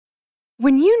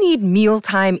When you need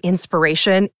mealtime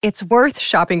inspiration, it's worth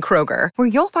shopping Kroger, where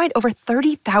you'll find over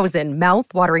 30,000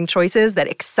 mouth-watering choices that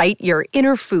excite your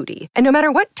inner foodie. And no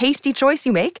matter what tasty choice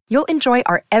you make, you'll enjoy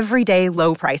our everyday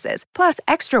low prices, plus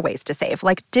extra ways to save,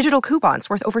 like digital coupons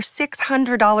worth over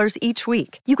 $600 each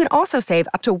week. You can also save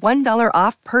up to $1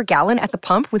 off per gallon at the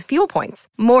pump with fuel points.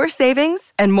 More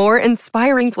savings and more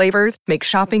inspiring flavors make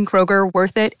shopping Kroger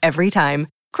worth it every time.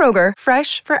 Kroger,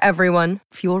 fresh for everyone.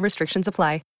 Fuel restrictions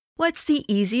apply. What's the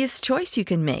easiest choice you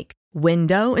can make?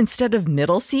 Window instead of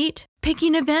middle seat?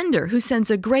 Picking a vendor who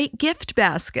sends a great gift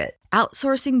basket?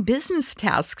 Outsourcing business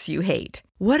tasks you hate?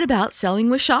 What about selling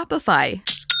with Shopify?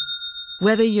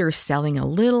 Whether you're selling a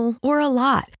little or a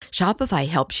lot, Shopify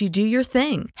helps you do your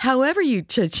thing, however you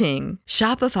cha-ching.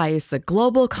 Shopify is the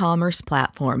global commerce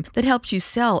platform that helps you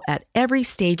sell at every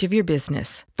stage of your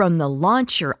business. From the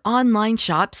launch your online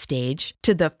shop stage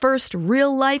to the first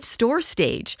real-life store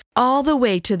stage, all the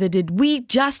way to the did we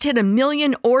just hit 1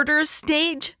 million orders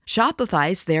stage.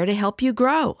 Shopify's there to help you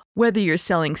grow. Whether you're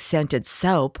selling scented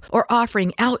soap or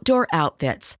offering outdoor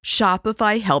outfits,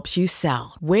 Shopify helps you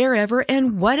sell. Wherever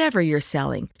and whatever you're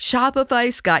selling,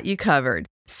 Shopify's got you covered.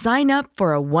 Sign up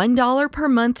for a $1 per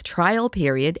month trial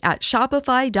period at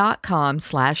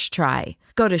shopify.com/try.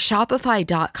 Go to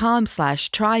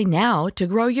shopify.com/try now to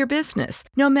grow your business,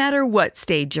 no matter what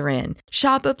stage you're in.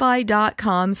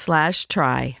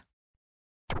 Shopify.com/try.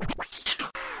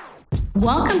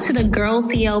 Welcome to the Girl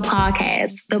CEO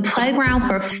podcast, the playground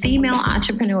for female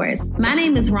entrepreneurs. My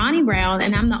name is Ronnie Brown,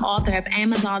 and I'm the author of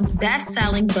Amazon's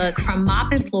best-selling book, From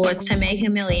Mopping Floors to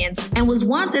Making Millions, and was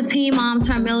once a teen mom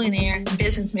turned millionaire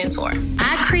business mentor.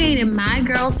 I created my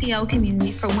Girl CEO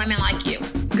community for women like you.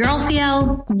 Girl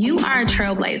CEO, you are a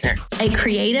trailblazer, a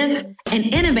creative, an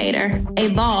innovator, a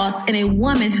boss, and a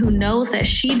woman who knows that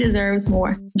she deserves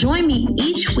more. Join me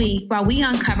each week while we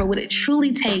uncover what it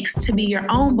truly takes to be your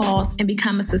own boss and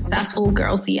become a successful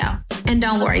Girl CEO. And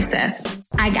don't worry, sis,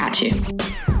 I got you.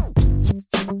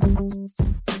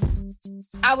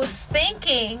 I was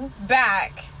thinking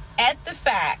back at the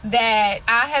fact that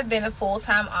I have been a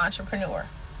full-time entrepreneur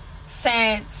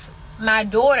since my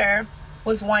daughter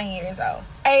was 1 year old.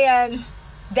 And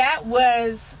that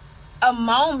was a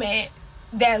moment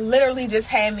that literally just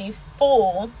had me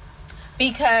full,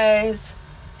 because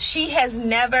she has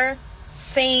never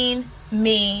seen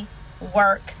me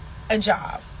work a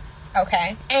job.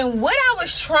 Okay. And what I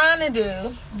was trying to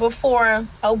do before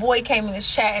a boy came in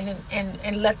this chat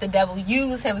and let the devil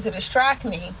use him to distract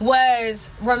me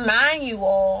was remind you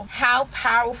all how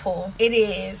powerful it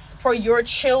is for your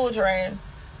children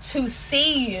to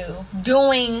see you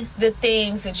doing the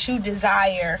things that you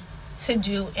desire to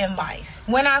do in life.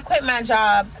 When I quit my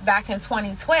job back in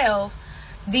 2012,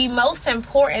 the most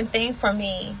important thing for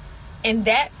me in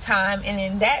that time and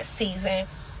in that season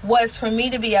was for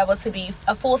me to be able to be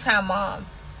a full-time mom,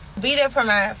 be there for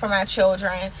my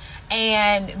children,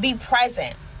 and be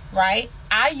present, right?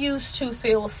 I used to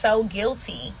feel so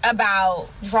guilty about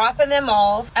dropping them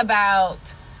off,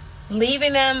 about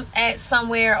leaving them at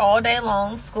somewhere all day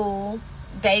long, school,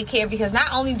 daycare, because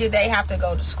not only did they have to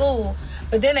go to school,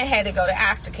 but then they had to go to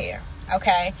aftercare,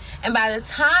 okay? And by the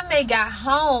time they got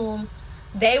home,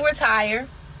 they were tired,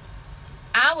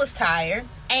 I was tired,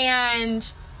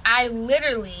 and I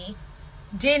literally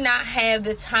did not have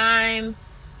the time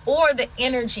or the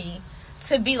energy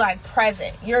to be like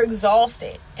present. You're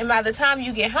exhausted. And by the time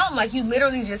you get home, like you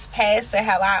literally just pass the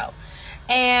hell out.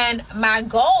 And my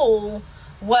goal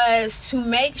was to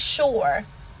make sure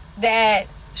that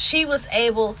she was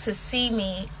able to see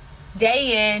me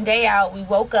day in, day out. We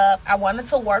woke up. I wanted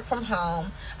to work from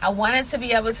home. I wanted to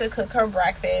be able to cook her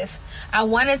breakfast. I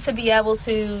wanted to be able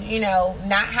to,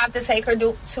 not have to take her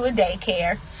to a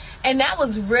daycare. And that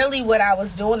was really what I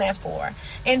was doing that for.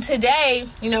 And today,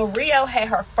 Rio had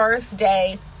her first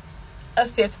day of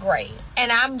 5th grade.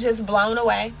 And I'm just blown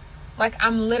away. Like,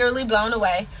 I'm literally blown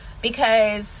away,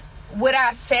 because what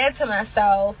I said to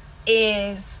myself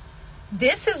is,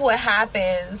 this is what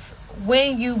happens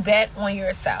when you bet on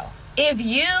yourself. If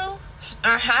you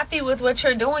are happy with what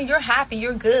you're doing, you're happy,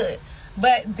 you're good.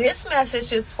 But this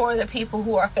message is for the people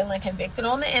who are feeling convicted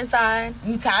on the inside.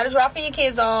 You tired of dropping your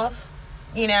kids off.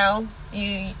 You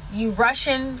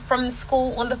rushing from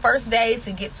school on the first day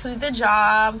to get to the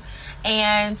job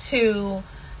and to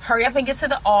hurry up and get to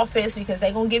the office because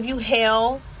they're going to give you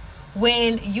hell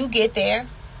when you get there.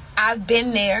 I've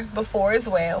been there before as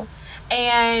well.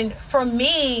 And for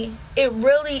me,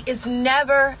 it's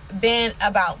never been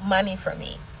about money for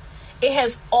me. It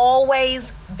has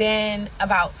always been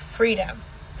about freedom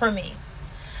for me.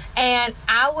 And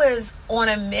I was on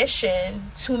a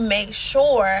mission to make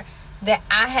sure that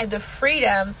I had the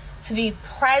freedom to be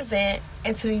present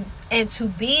and to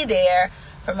be there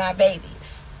for my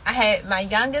babies. I had my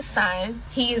youngest son.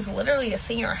 He is literally a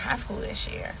senior in high school this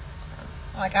year.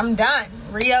 Like, I'm done.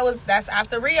 That's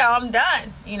after Rio, I'm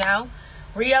done, you know.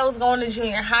 Rio's going to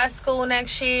junior high school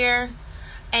next year.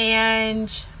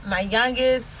 And my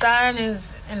youngest son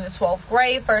is in the 12th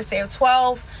grade, first day of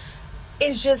 12.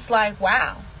 It's just like,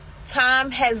 wow.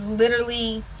 Time has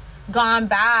literally gone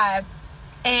by,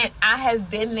 and I have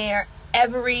been there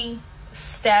every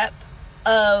step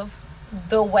of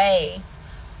the way,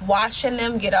 watching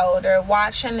them get older,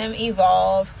 watching them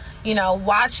evolve, you know,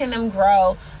 watching them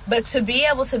grow. But to be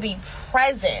able to be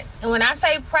present, and when I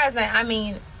say present, I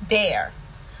mean there.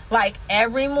 Like,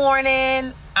 every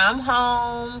morning I'm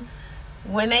home.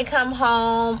 When they come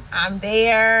home, I'm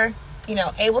there, you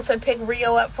know, able to pick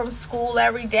Rio up from school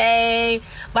every day.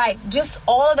 Like, just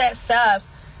all of that stuff.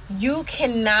 You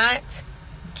cannot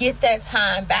get that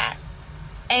time back.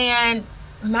 And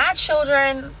my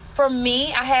children, for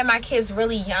me, I had my kids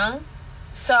really young.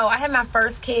 So I had my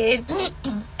first kid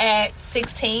at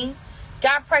 16,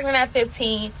 got pregnant at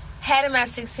 15, had him at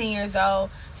 16 years old.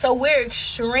 So we're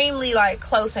extremely, like,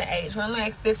 close in age. We're only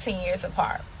like 15 years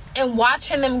apart. And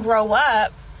watching them grow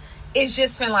up, it's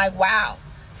just been like, wow.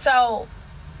 So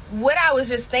what I was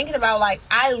just thinking about, like,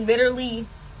 I literally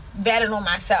betted on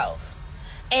myself.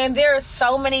 And there are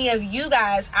so many of you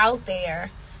guys out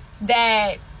there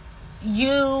that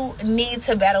you need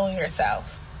to bet on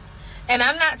yourself. And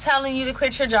I'm not telling you to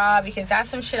quit your job, because that's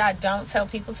some shit I don't tell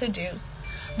people to do.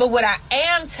 But what I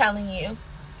am telling you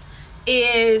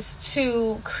is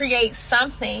to create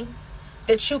something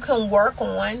that you can work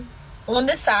on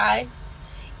the side,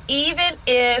 even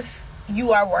if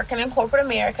you are working in corporate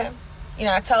America. You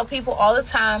know, I tell people all the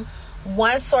time,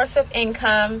 one source of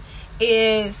income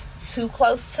is too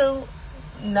close to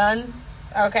none,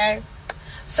 okay?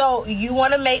 So you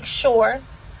want to make sure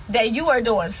that you are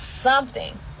doing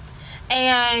something.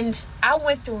 And I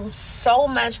went through so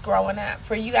much growing up.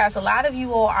 For you guys, a lot of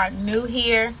you all are new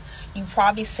here. You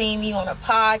probably seen me on a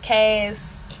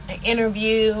podcast, an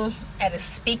interview, at a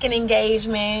speaking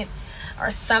engagement, or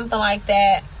something like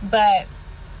that. But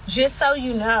just so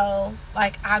you know,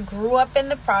 like, I grew up in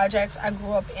the projects. I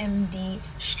grew up in the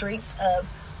streets of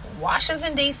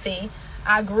Washington, D.C.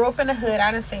 I grew up in the hood.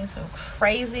 I done seen some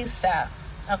crazy stuff,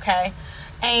 okay?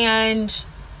 And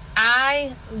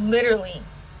I literally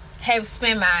have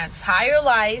spent my entire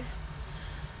life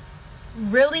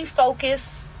really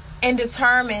focused and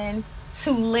determined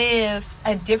to live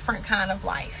a different kind of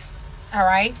life, all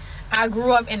right? I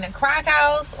grew up in the crack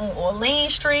house on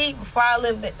Orleans Street. Before I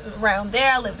lived around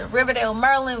there, I lived in Riverdale,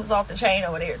 Maryland. It was off the chain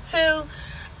over there too.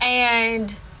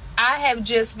 And I have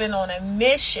just been on a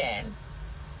mission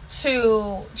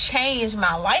to change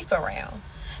my life around.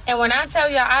 And when I tell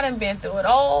y'all, I done been through it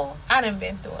all.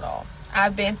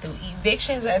 I've been through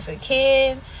evictions as a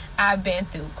kid. I've been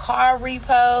through car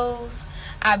repos.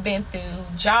 I've been through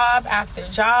job after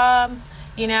job.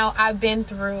 You know, I've been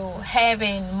through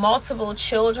having multiple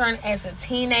children as a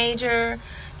teenager.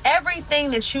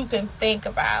 Everything that you can think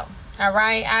about. All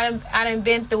right? I done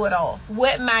been through it all.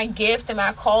 What my gift and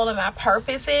my call and my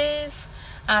purpose is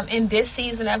in this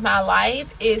season of my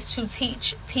life is to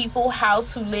teach people how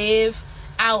to live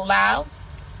out loud.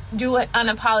 Do it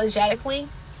unapologetically.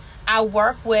 I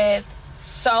work with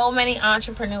so many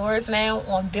entrepreneurs now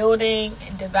on building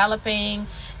and developing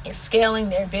and scaling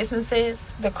their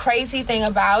businesses. The crazy thing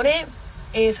about it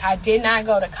is I did not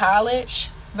go to college,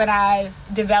 but I've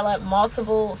developed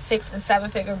multiple 6- and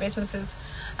 7-figure businesses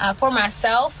for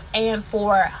myself and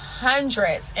for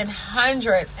hundreds and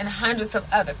hundreds and hundreds of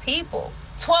other people.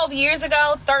 12 years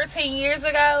ago, 13 years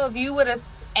ago, if you would have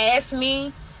asked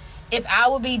me if I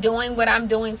would be doing what I'm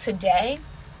doing today,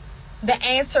 the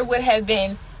answer would have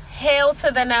been hell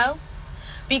to the no,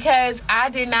 because I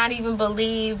did not even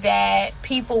believe that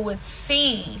people would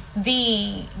see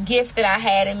the gift that I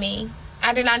had in me.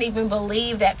 I did not even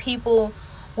believe that people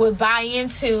would buy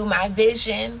into my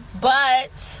vision.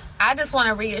 But I just want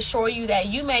to reassure you that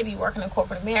you may be working in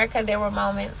corporate America. There were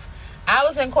moments I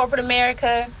was in corporate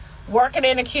America, working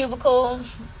in a cubicle,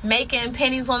 making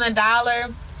pennies on the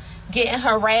dollar, getting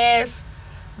harassed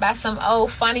by some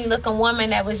old funny looking woman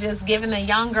that was just giving the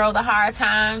young girl the hard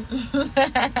time.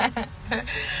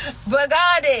 But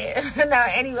God did. No,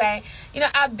 anyway, you know,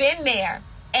 I've been there.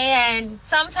 And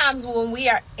sometimes when we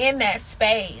are in that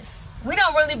space, we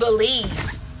don't really believe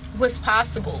what's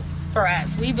possible for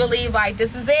us. We believe like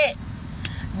this is it.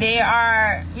 There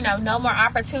are, you know, no more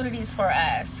opportunities for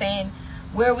us. And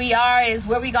where we are is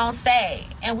where we gonna stay.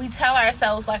 And we tell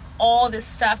ourselves like all this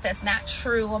stuff that's not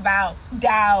true about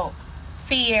doubt,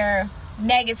 fear,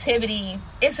 negativity.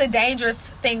 It's a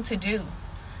dangerous thing to do.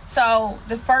 So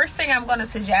the first thing I'm going to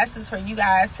suggest is for you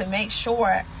guys to make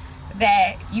sure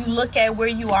that you look at where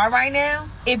you are right now.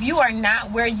 If you are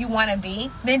not where you want to be,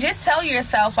 then just tell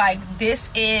yourself, like, this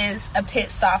is a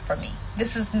pit stop for me.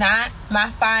 This is not my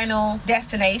final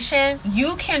destination.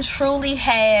 You can truly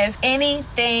have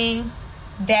anything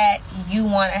that you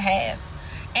want to have.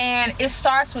 And it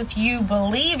starts with you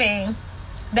believing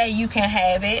that you can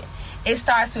have it. It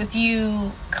starts with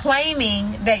you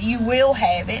claiming that you will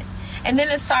have it. And then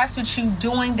it starts with you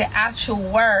doing the actual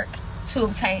work to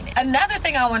obtain it. Another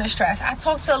thing I want to stress, I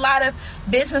talk to a lot of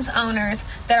business owners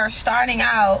that are starting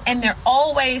out, and they're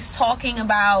always talking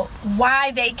about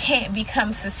why they can't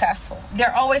become successful.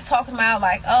 They're always talking about,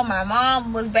 like, oh, my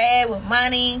mom was bad with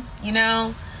money, you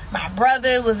know, my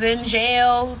brother was in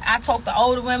jail. I talk to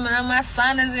older women, and my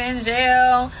son is in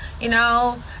jail. You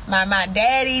know, my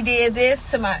daddy did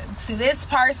this to this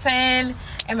person,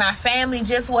 and my family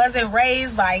just wasn't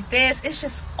raised like this. It's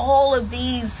just all of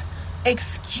these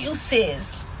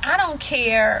excuses. I don't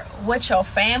care what your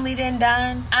family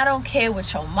done. I don't care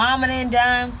what your mama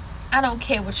done. I don't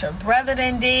care what your brother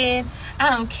did. I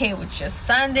don't care what your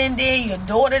son did, your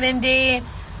daughter did.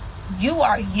 You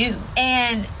are you.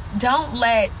 And don't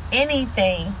let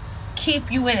anything keep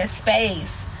you in a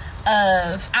space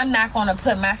of, I'm not going to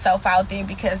put myself out there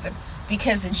because of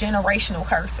generational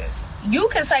curses. You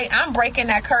can say, I'm breaking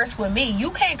that curse with me.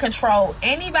 You can't control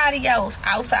anybody else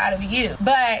outside of you,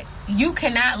 but you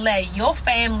cannot let your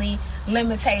family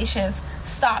limitations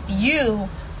stop you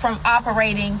from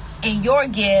operating in your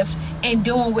gift and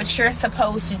doing what you're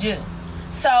supposed to do.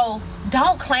 So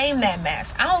don't claim that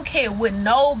mess. I don't care what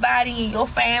nobody in your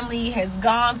family has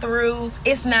gone through.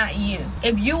 It's not you.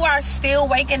 If you are still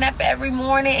waking up every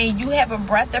morning and you have a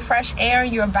breath of fresh air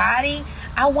in your body,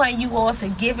 I want you all to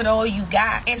give it all you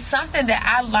got. And something that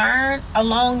I learned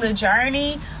along the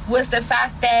journey was the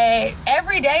fact that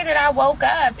every day that I woke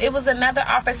up, it was another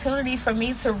opportunity for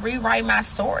me to rewrite my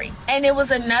story. And it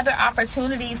was another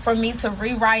opportunity for me to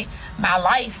rewrite my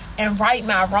life and right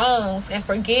my wrongs and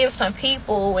forgive some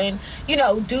people and, you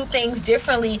know, do things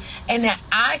differently, and that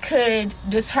I could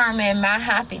determine my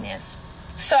happiness.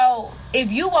 So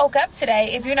if you woke up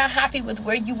today, if you're not happy with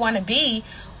where you want to be,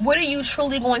 what are you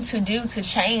truly going to do to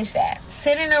change that?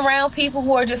 Sitting around people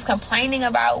who are just complaining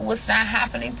about what's not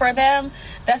happening for them,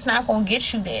 that's not going to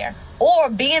get you there. Or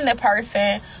being the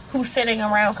person who's sitting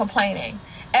around complaining.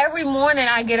 Every morning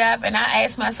I get up and I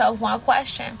ask myself one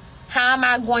question. How am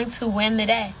I going to win the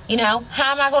day? You know,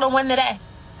 how am I going to win the day?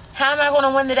 How am I going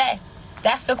to win the day?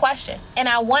 That's the question. And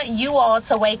I want you all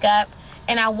to wake up,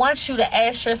 and I want you to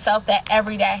ask yourself that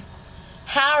every day.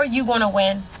 How are you going to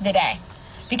win the day?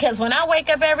 Because when I wake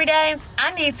up every day,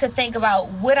 I need to think about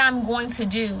what I'm going to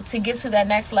do to get to that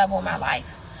next level in my life.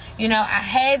 You know, I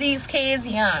had these kids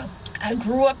young. I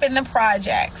grew up in the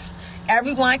projects.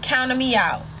 Everyone counted me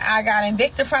out. I got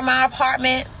evicted from my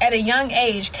apartment at a young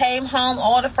age. Came home,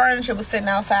 all the furniture was sitting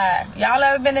outside. Y'all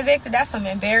ever been evicted? That's some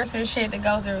embarrassing shit to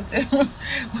go through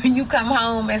when you come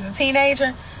home as a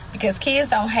teenager. Because kids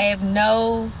don't have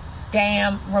no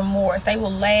damn remorse. They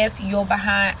will laugh your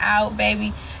behind out,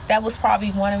 baby. That was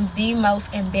probably one of the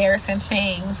most embarrassing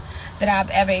things that I've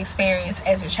ever experienced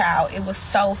as a child. It was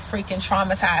so freaking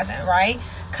traumatizing, right?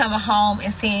 Coming home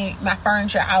and seeing my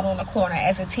furniture out on the corner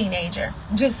as a teenager.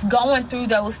 Just going through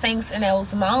those things in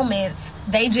those moments,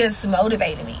 they just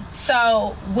motivated me.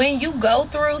 So when you go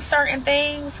through certain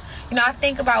things, you know, I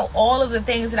think about all of the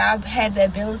things that I've had the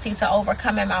ability to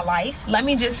overcome in my life. Let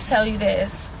me just tell you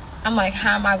this. I'm like,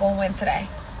 how am I going to win today?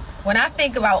 When I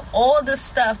think about all the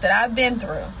stuff that I've been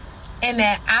through and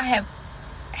that I have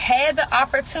had the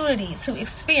opportunity to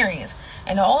experience,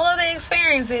 and all of the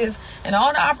experiences and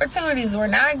all the opportunities were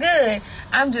not good,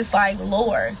 I'm just like,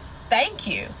 Lord, thank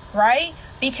you, right?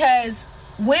 Because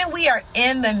when we are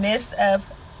in the midst of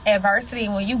adversity,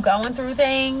 when you going through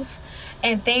things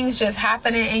and things just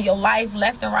happening in your life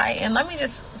left and right, and let me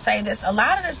just say this, a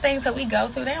lot of the things that we go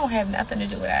through, they don't have nothing to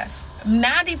do with us.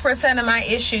 90% of my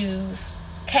issues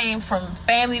came from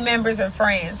family members and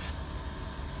friends.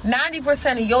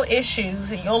 90% of your issues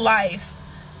in your life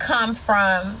come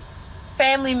from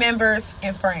family members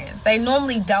and friends. They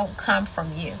normally don't come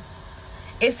from you.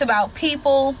 It's about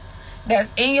people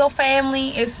that's in your family.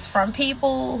 It's from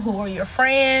people who are your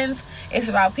friends. It's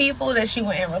about people that you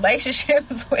were in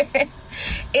relationships with.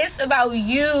 It's about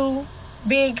you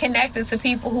being connected to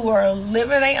people who are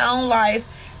living their own life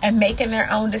and making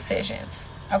their own decisions.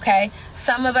 Okay,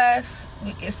 some of us,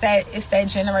 it's that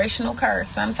generational curse.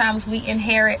 Sometimes we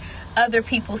inherit other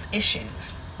people's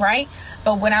issues, right?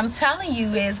 But what I'm telling you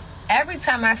is, every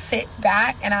time I sit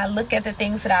back and I look at the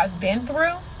things that I've been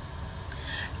through,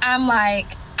 I'm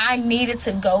like, I needed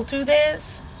to go through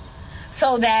this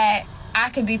so that I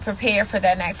could be prepared for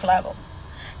that next level.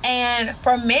 And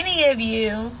for many of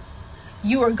you,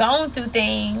 you are going through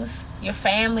things, your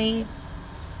family,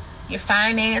 your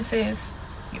finances,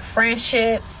 your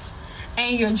friendships,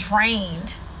 and you're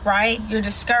drained, right? You're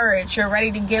discouraged. You're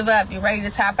ready to give up. You're ready to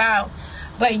tap out.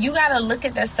 But you got to look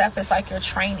at that stuff as like your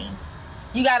training.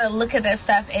 You got to look at that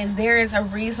stuff as there is a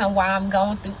reason why I'm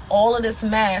going through all of this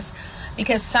mess,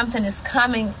 because something is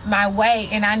coming my way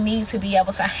and I need to be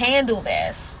able to handle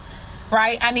this,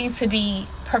 right? I need to be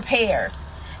prepared.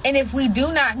 And if we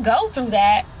do not go through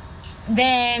that,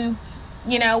 then,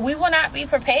 we will not be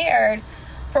prepared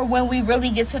for when we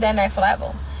really get to that next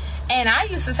level. And I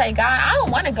used to say, God, I don't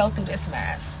want to go through this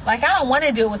mess. Like, I don't want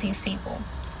to deal with these people.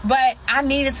 But I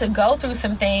needed to go through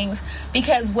some things,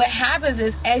 because what happens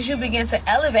is as you begin to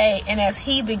elevate and as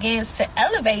he begins to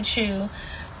elevate you,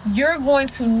 you're going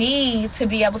to need to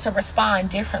be able to respond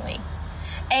differently.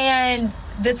 And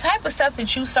the type of stuff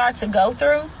that you start to go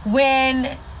through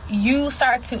when you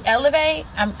start to elevate,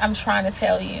 I'm trying to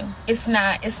tell you, it's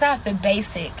not the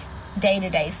basic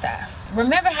day-to-day stuff.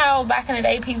 Remember how back in the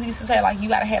day people used to say, like, you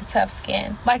gotta have tough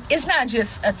skin? Like, it's not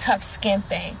just a tough skin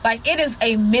thing. Like, it is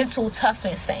a mental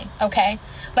toughness thing, okay?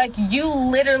 Like, you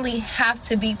literally have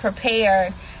to be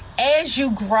prepared as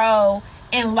you grow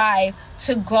in life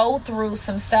to go through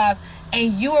some stuff,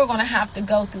 and you are going to have to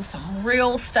go through some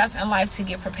real stuff in life to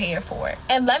get prepared for it.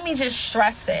 And let me just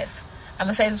stress this. I'm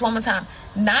going to say this one more time.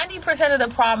 90% of the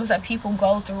problems that people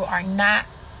go through are not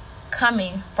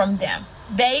coming from them.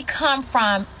 They come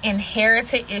from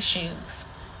inherited issues,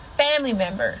 family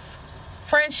members,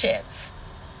 friendships,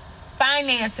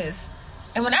 finances.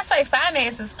 And when I say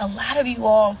finances, a lot of you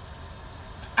all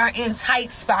are in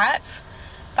tight spots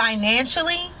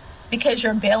financially because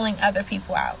you're bailing other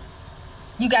people out.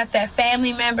 You got that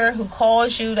family member who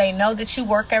calls you. They know that you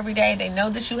work every day. They know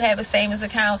that you have a savings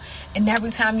account. And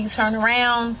every time you turn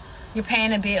around, you're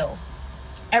paying a bill.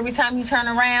 Every time you turn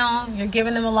around, you're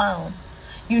giving them a loan.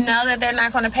 You know that they're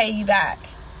not going to pay you back.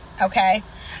 Okay?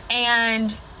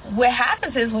 And what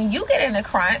happens is when you get in a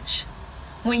crunch,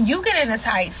 when you get in a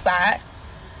tight spot,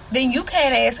 then you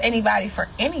can't ask anybody for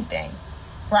anything.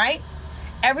 Right?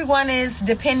 Everyone is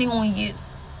depending on you.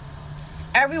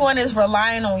 Everyone is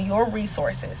relying on your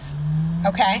resources.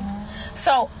 Okay?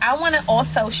 So I want to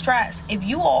also stress, if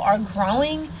you all are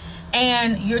growing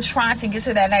and you're trying to get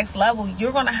to that next level,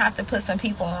 you're going to have to put some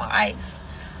people on ice.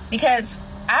 Because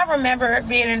I remember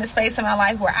being in a space in my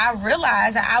life where I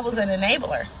realized that I was an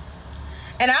enabler.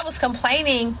 And I was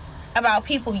complaining about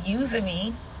people using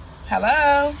me.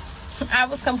 Hello? I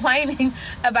was complaining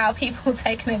about people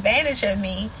taking advantage of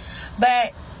me.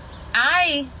 But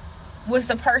I was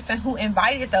the person who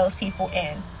invited those people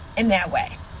in that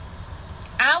way.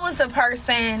 I was the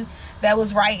person that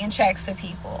was writing checks to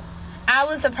people. I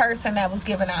was the person that was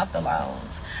giving out the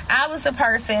loans. I was the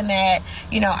person that,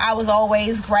 I was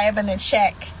always grabbing the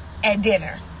check at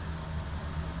dinner.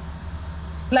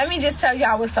 Let me just tell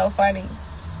y'all what's so funny.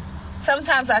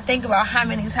 Sometimes I think about how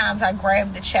many times I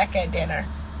grabbed the check at dinner.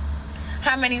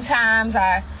 How many times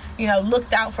I,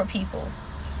 looked out for people.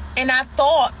 And I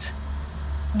thought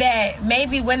that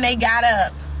maybe when they got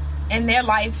up and their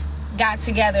life got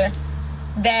together,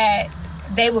 that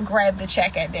they would grab the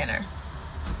check at dinner.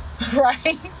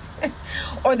 Right?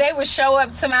 Or they would show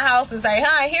up to my house and say,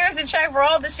 hi, here's the check for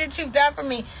all the shit you've done for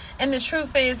me. And the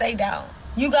truth is they don't.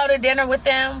 You go to dinner with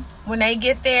them when they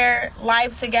get their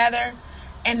lives together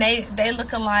and they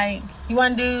looking like, you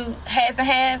want to do half and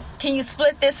half? Can you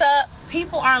split this up?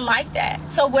 People aren't like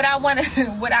that. So what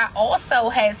I also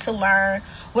had to learn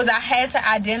was I had to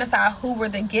identify who were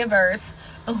the givers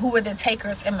and who were the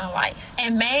takers in my life.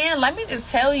 And man, let me just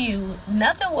tell you,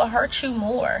 nothing will hurt you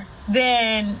more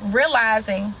than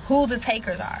realizing who the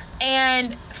takers are.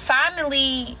 And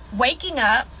finally waking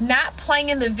up, not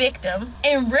playing the victim,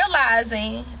 and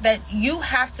realizing that you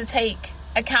have to take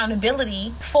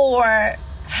accountability for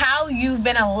how you've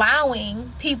been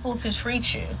allowing people to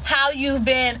treat you, how you've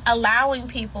been allowing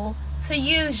people to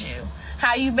use you,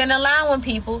 how you've been allowing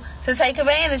people to take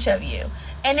advantage of you.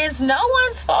 And it's no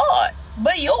one's fault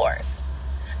but yours.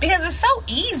 Because it's so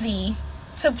easy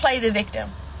to play the victim,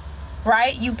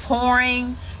 right? You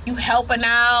pouring, you helping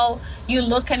out, you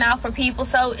looking out for people.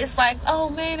 So it's like, oh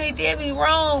man, they did me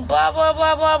wrong, blah, blah,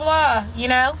 blah, blah, blah.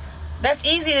 That's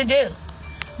easy to do.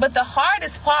 But the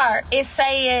hardest part is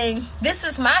saying, this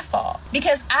is my fault.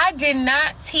 Because I did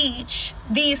not teach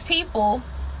these people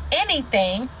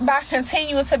anything by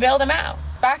continuing to bail them out,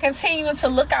 by continuing to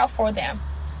look out for them,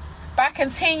 by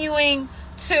continuing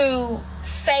to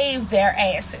save their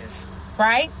asses,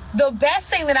 right? The best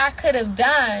thing that I could have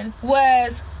done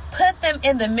was put them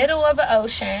in the middle of an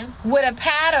ocean with a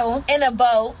paddle in a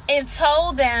boat and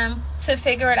told them to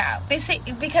figure it out.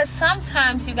 Because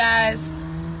sometimes, you guys,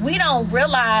 we don't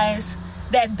realize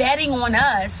that betting on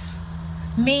us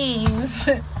means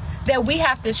that we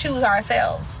have to choose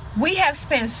ourselves. We have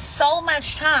spent so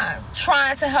much time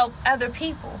trying to help other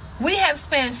people. We have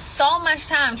spent so much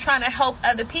time trying to help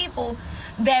other people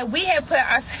that we have put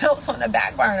ourselves on the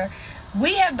back burner.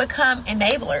 We have become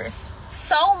enablers.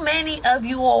 So many of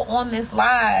you all on this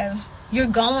live, you're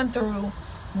going through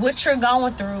what you're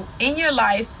going through in your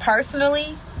life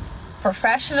personally,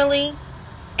 professionally,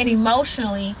 and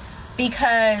emotionally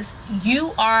because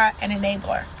you are an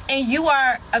enabler and you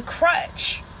are a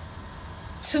crutch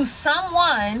to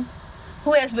someone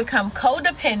who has become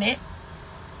codependent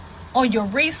on your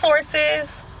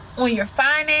resources, on your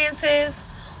finances,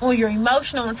 on your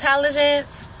emotional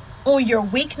intelligence, on your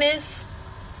weakness,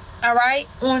 all right?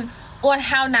 On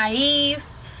how naive,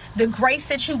 the grace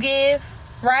that you give,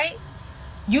 right?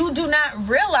 You do not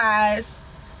realize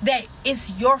that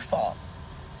it's your fault.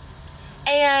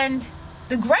 And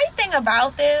the great thing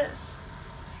about this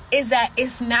is that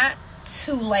it's not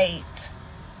too late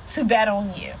to bet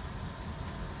on you.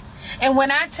 And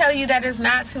when I tell you that it's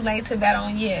not too late to bet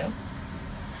on you,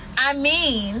 I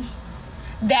mean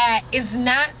that it's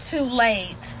not too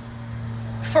late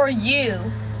for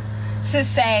you to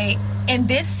say, in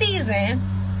this season,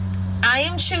 I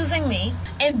am choosing me.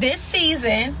 In this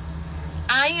season,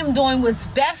 I am doing what's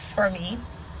best for me.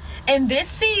 In this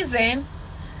season,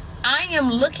 I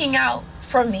am looking out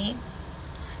for me.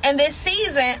 In this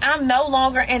season, I'm no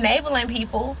longer enabling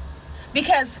people.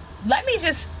 Because let me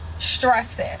just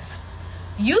stress this.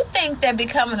 You think that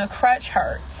becoming a crutch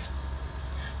hurts.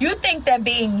 You think that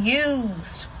being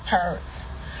used hurts.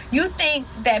 You think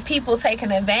that people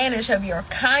taking advantage of your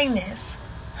kindness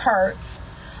hurts.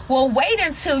 Well, wait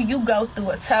until you go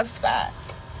through a tough spot.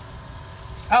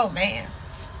 Oh, man.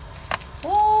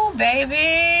 Ooh,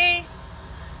 baby.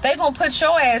 They gonna put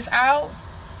your ass out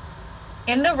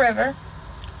in the river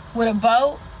with a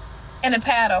boat and a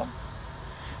paddle,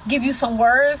 give you some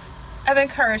words of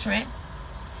encouragement,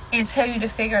 and tell you to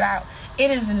figure it out.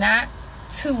 It is not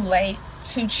too late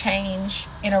to change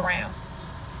it around.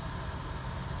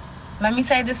 Let me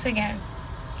say this again.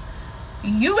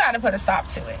 You got to put a stop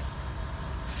to it.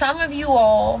 Some of you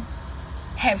all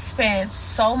have spent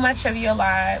so much of your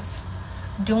lives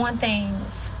doing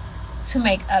things to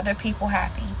make other people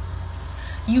happy.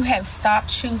 You have stopped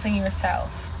choosing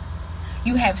yourself.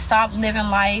 You have stopped living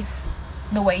life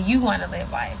the way you want to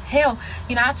live life. Hell,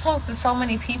 I talk to so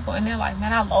many people and they're like,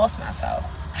 man, I lost myself.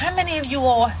 How many of you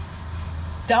all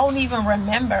don't even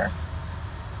remember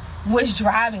what's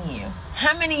driving you?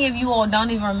 How many of you all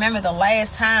don't even remember the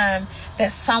last time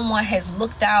that someone has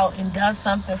looked out and done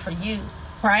something for you,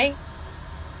 right?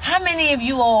 How many of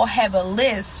you all have a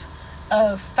list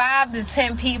of 5 to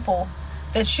 10 people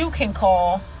that you can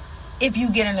call if you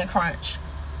get in a crunch,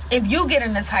 if you get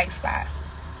in a tight spot,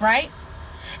 right?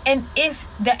 And if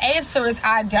the answer is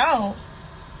I don't,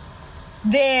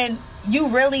 then you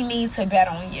really need to bet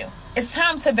on you. It's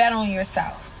time to bet on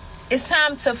yourself. It's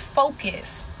time to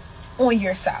focus on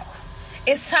yourself.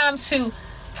 It's time to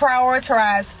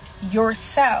prioritize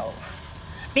yourself.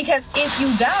 Because if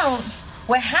you don't,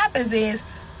 what happens is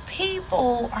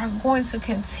people are going to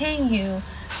continue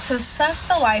to suck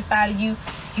the life out of you,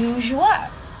 use you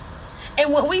up.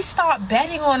 And when we start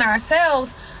betting on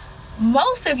ourselves,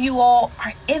 most of you all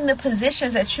are in the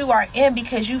positions that you are in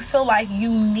because you feel like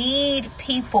you need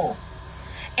people.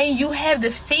 And you have the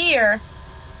fear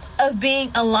of being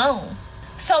alone.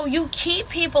 So you keep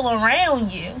people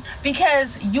around you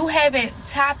because you haven't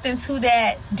tapped into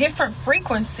that different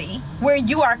frequency where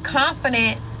you are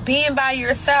confident being by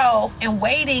yourself and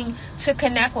waiting to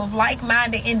connect with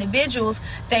like-minded individuals,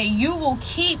 that you will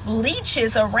keep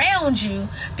leeches around you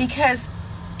because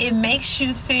it makes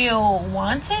you feel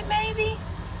wanted, maybe.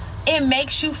 It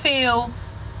makes you feel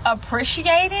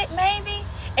appreciated, maybe.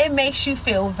 It makes you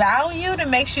feel valued. It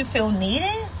makes you feel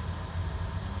needed.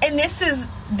 And this is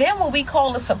then what we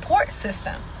call a support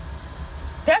system.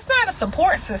 That's not a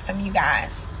support system, you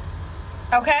guys.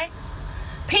 Okay?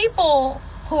 People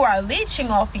who are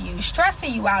leeching off of you,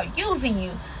 stressing you out, using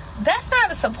you, that's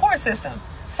not a support system.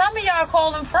 Some of y'all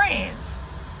call them friends.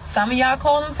 Some of y'all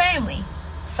call them family.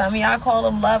 Some of y'all call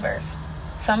them lovers.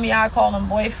 Some of y'all call them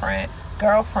boyfriend,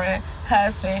 girlfriend,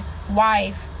 husband,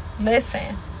 wife.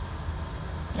 Listen,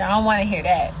 y'all don't want to hear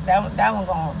that. That one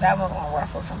gonna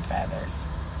ruffle some feathers.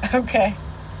 Okay,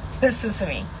 listen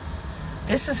to me.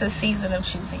 This is a season of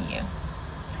choosing you.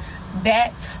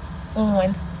 bet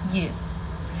on you.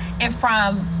 And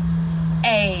from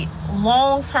a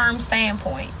long-term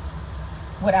standpoint,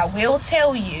 what I will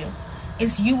tell you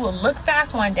is you will look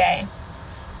back one day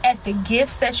at the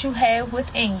gifts that you have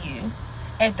within you,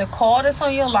 at the call that's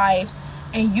on your life,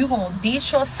 and you're going to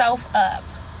beat yourself up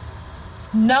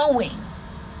knowing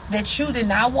that you did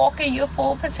not walk in your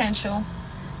full potential,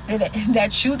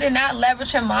 that you did not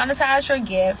leverage and monetize your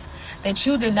gifts, that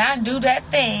you did not do that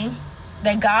thing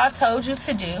that God told you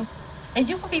to do, and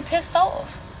you can be pissed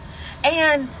off.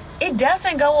 And it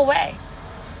doesn't go away.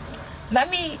 Let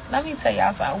me tell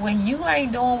y'all something. When you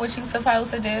ain't doing what you're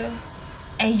supposed to do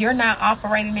and you're not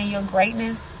operating in your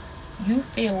greatness, you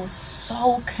feel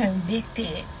so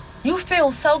convicted. You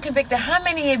feel so convicted. How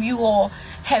many of you all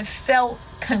have felt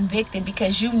convicted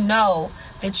because you know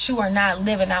that you are not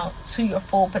living out to your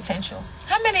full potential?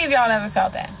 How many of y'all ever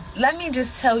felt that? Let me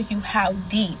just tell you how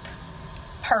deep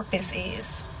purpose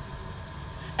is.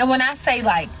 And when I say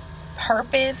like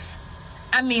purpose,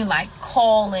 I mean like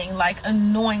calling, like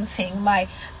anointing, like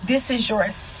this is your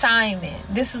assignment.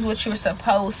 This is what you're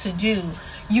supposed to do.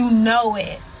 You know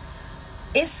it.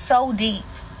 It's so deep.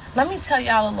 Let me tell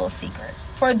y'all a little secret.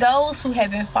 For those who have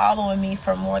been following me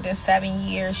for more than 7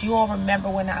 years, you all remember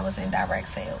when I was in direct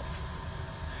sales.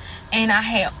 And I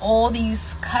had all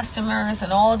these customers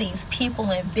and all these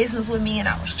people in business with me, and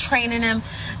I was training them,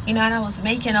 and I was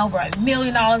making over $1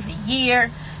 million a year.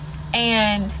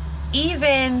 And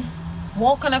even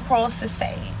walking across the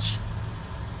stage,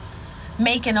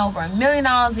 making over $1 million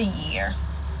a year.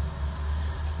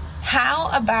 How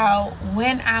about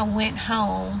when I went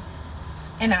home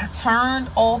and I turned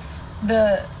off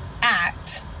the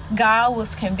act, God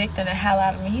was convicting the hell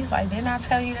out of me. He's like, didn't I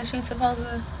tell you that you're supposed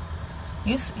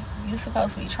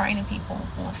to be training people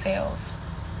on sales?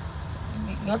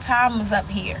 Your time was up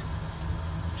here.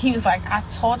 He was like, I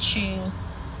taught you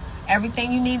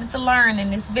everything you needed to learn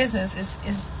in this business.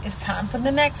 It's time for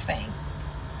the next thing.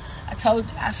 I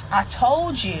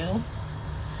told you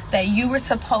that you were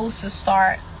supposed to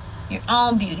start your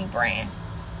own beauty brand.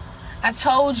 I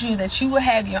told you that you would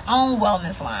have your own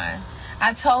wellness line.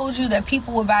 I told you that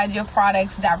people would buy your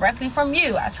products directly from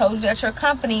you. I told you that your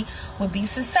company would be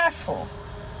successful.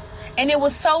 And it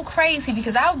was so crazy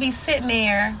because I would be sitting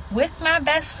there with my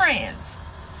best friends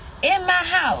in my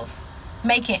house,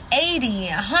 making 80,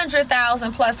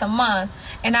 100,000 plus a month,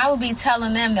 and I would be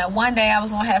telling them that one day I was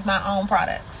going to have my own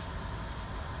products.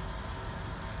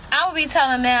 I would be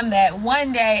telling them that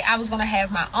one day I was going to have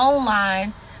my own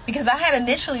line, because I had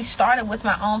initially started with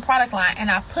my own product line,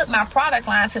 and I put my product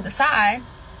line to the side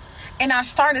and I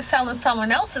started selling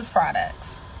someone else's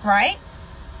products, right?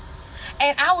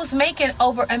 And I was making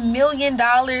over $1 million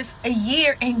a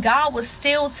year, and God was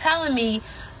still telling me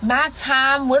my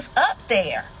time was up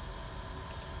there.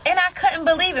 And I couldn't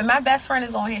believe it. My best friend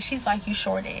is on here. She's like, you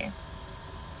sure did.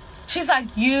 She's like,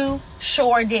 you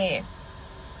sure did.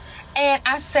 And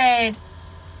I said,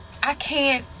 I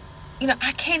can't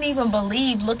even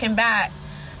believe, looking back,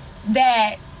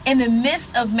 that in the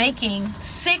midst of making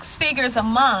 6 figures a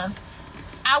month,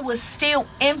 I was still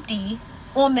empty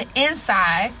on the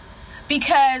inside,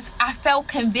 because I felt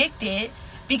convicted,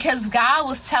 because God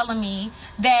was telling me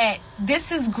that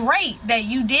this is great that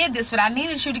you did this, but I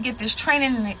needed you to get this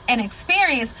training and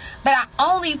experience, but I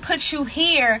only put you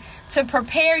here to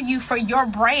prepare you for your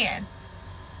brand.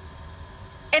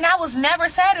 And I was never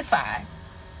satisfied.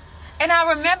 And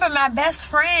I remember my best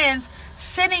friends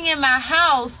sitting in my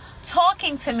house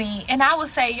talking to me, and I would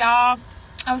say, y'all,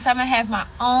 I'm going to have my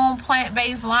own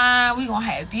plant-based line. We're going to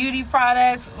have beauty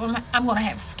products. I'm going to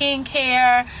have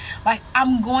skincare. Like,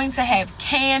 I'm going to have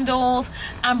candles.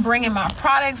 I'm bringing my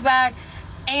products back.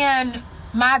 And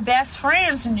my best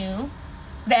friends knew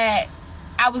that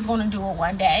I was going to do it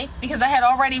one day, because I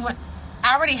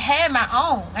already had my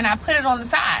own, and I put it on the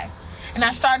side. And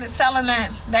I started selling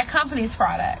that company's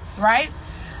products, right?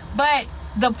 But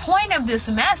the point of this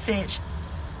message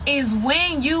is,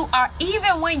 when you are,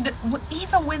 even when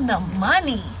the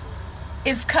money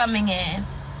is coming in,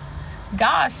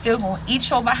 God's still going to eat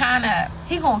your behind up.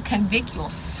 He going to convict your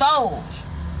soul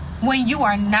when you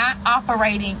are not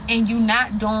operating and you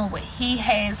not doing what He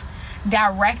has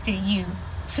directed you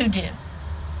to do.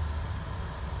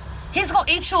 He's going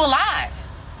to eat you alive.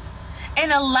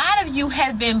 And a lot of you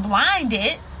have been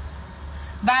blinded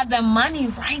by the money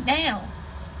right now,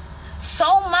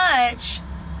 so much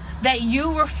that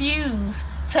you refuse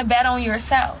to bet on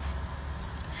yourself.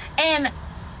 And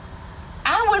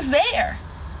I was there,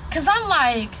 because I'm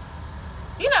like,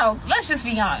 let's just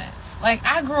be honest. Like,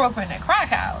 I grew up in a crack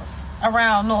house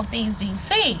around Northeast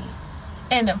DC,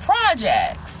 in the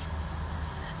projects.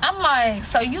 I'm like,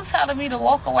 so you telling me to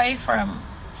walk away from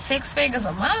 6 figures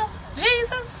a month,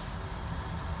 Jesus?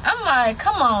 I'm like,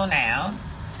 come on now.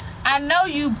 I know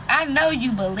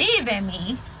you believe in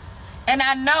me, and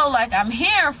I know, like, I'm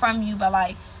hearing from you, but,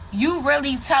 like, you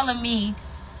really telling me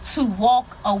to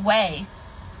walk away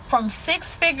from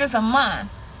 6 figures a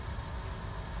month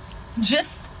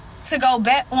just to go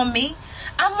bet on me?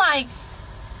 I'm like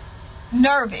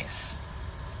nervous.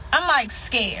 I'm like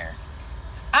scared.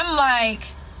 I'm like,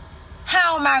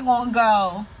 how am I going to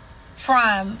go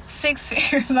from 6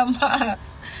 figures a month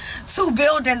to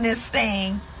building this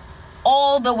thing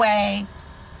all the way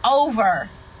over?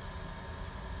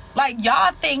 Like,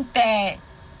 y'all think that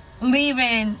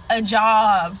leaving a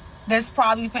job that's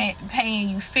probably paying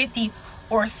you $50,000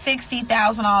 or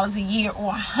 $60,000 a year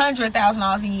or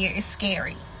 $100,000 a year is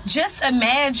scary. Just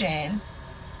imagine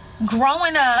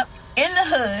growing up in the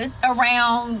hood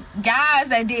around guys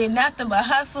that did nothing but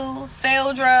hustle,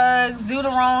 sell drugs, do the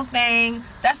wrong thing.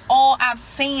 That's all I've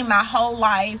seen my whole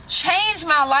life. Change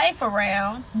my life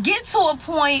around. Get to a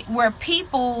point where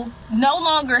people no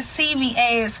longer see me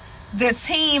as the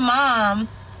teen mom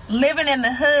living in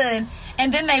the hood,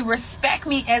 and then they respect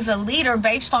me as a leader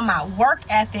based on my work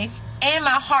ethic and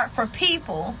my heart for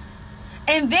people.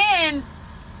 And then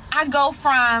I go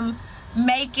from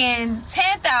making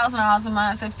 $10,000 a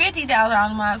month to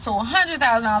 $50,000 a month to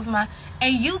 $100,000 a month,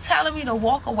 and you telling me to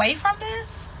walk away from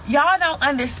this? Y'all don't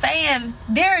understand.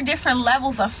 There are different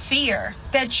levels of fear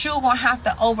that you're gonna have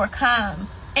to overcome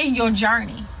in your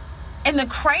journey. And the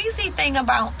crazy thing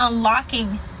about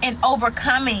unlocking and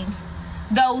overcoming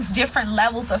those different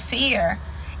levels of fear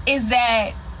is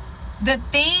that the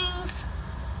things,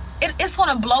 it's going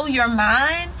to blow your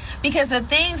mind, because the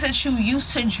things that you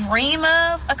used to dream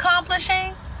of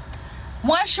accomplishing,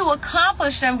 once you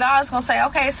accomplish them, God's going to say,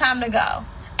 okay, it's time to go.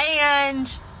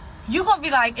 And you're going to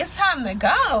be like, it's time to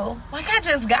go? Like, I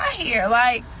just got here.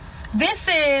 Like, this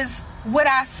is what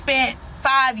I spent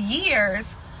 5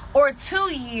 years or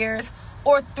 2 years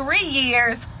or 3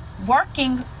 years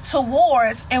working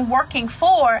towards and working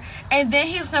for. And then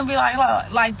he's going to be like,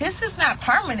 look, like, this is not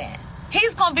permanent.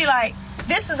 He's going to be like,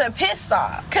 this is a pit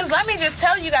stop. Because let me just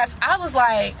tell you guys, I was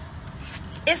like,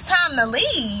 it's time to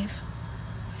leave.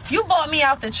 You bought me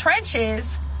out the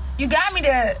trenches. You got me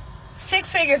to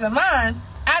 6 figures a month.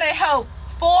 I done helped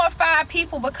 4 or 5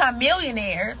 people become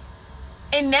millionaires.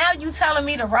 And now you telling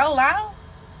me to roll out?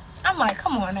 I'm like,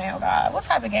 come on now, God. What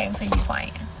type of games are you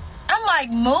playing? I'm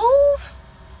like, move?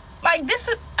 Like, this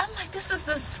is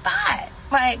the spot.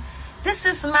 Like, this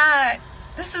is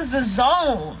the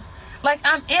zone. Like,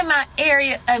 I'm in my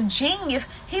area of genius.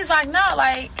 He's like, no,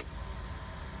 like,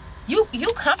 you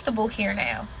comfortable here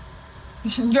now.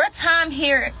 Your time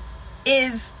here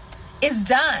is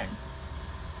done.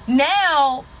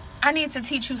 Now, I need to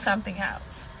teach you something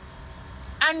else.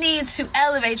 I need to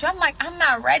elevate you. I'm like, I'm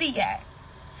not ready yet.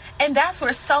 And that's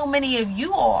where so many of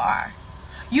you all are.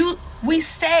 We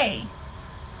stay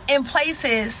in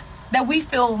places that we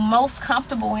feel most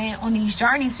comfortable in on these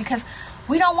journeys because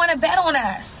we don't want to bet on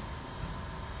us.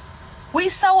 We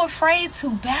so afraid to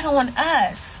bet on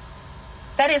us.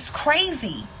 That is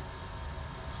crazy.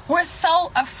 We're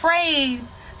so afraid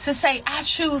to say, I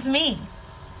choose me.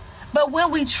 But when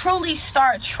we truly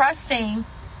start trusting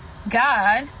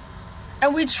God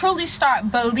and we truly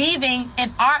start believing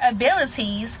in our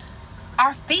abilities,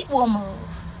 our feet will move.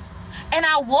 And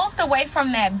I walked away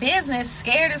from that business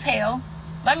scared as hell.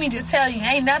 Let me just tell you,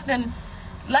 ain't nothing.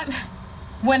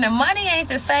 When the money ain't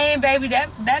the same, baby,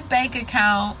 that bank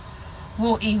account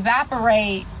will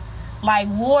evaporate like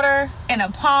water in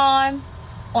a pond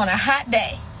on a hot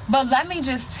day. But let me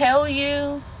just tell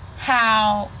you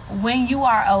how when you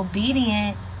are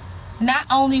obedient, not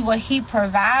only will he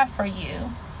provide for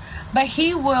you, but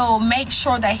he will make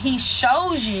sure that he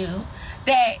shows you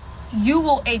that you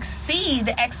will exceed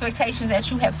the expectations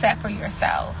that you have set for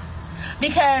yourself.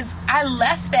 Because I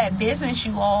left that business,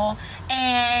 you all,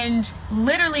 and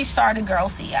literally started Girl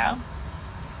CEO.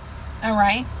 All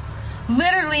right?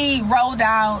 Literally rolled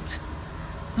out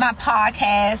my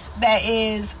podcast that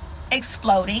is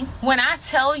exploding. When I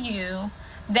tell you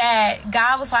that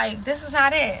God was like, this is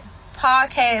not it.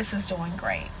 Podcast is doing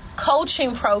great.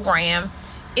 Coaching program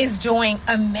is doing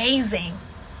amazing.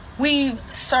 We've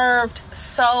served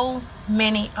so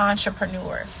many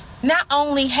entrepreneurs. Not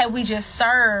only have we just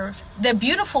served, the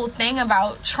beautiful thing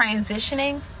about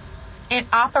transitioning and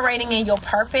operating in your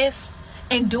purpose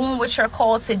and doing what you're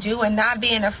called to do and not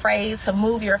being afraid to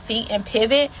move your feet and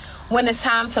pivot when it's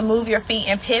time to move your feet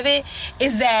and pivot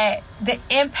is that the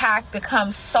impact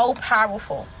becomes so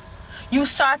powerful. You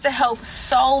start to help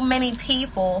so many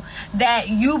people that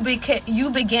you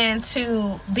begin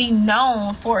to be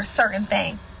known for a certain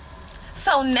thing.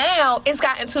 So now it's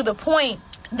gotten to the point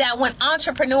that when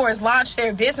entrepreneurs launch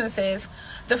their businesses,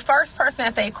 the first person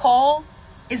that they call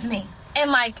is me. And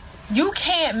like, you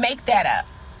can't make that up.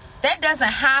 That doesn't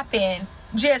happen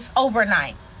just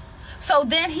overnight. So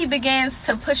then he begins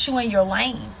to put you in your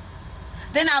lane.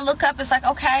 Then I look up, it's like,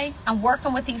 okay, I'm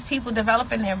working with these people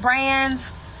developing their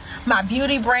brands. My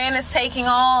beauty brand is taking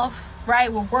off,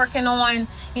 right? We're working on,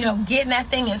 getting that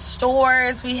thing in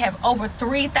stores. We have over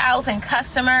 3,000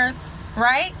 customers,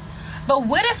 right? But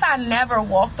what if I never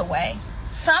walked away?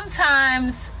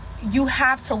 Sometimes you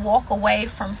have to walk away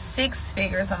from 6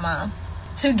 figures a month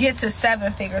to get to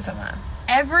 7 figures a month.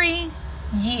 Every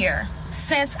year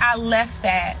since I left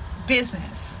that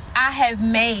business, I have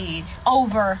made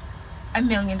over $1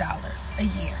 million a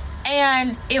year.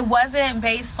 And it wasn't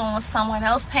based on someone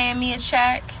else paying me a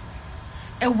check.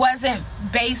 It wasn't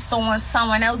based on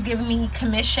someone else giving me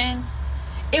commission.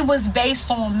 It was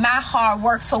based on my hard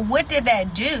work. So what did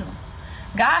that do?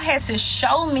 God had to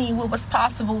show me what was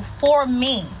possible for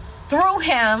me through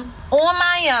him on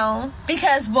my own.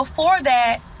 Because before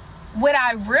that, what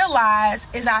I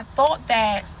realized is I thought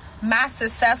that my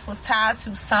success was tied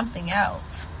to something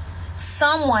else,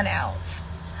 someone else,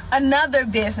 another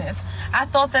business. I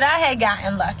thought that I had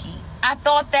gotten lucky. I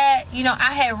thought that,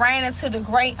 I had ran into the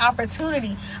great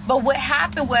opportunity. But what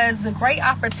happened was the great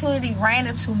opportunity ran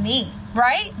into me,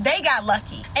 right? They got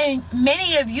lucky. And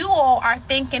many of you all are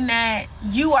thinking that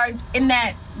you are in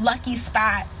that lucky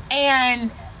spot.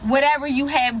 And whatever you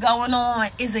have going on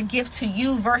is a gift to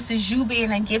you versus you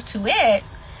being a gift to it.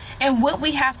 And what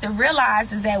we have to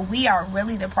realize is that we are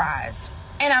really the prize.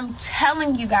 And I'm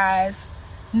telling you guys,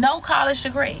 no college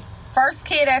degree. First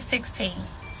kid at 16,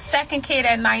 second kid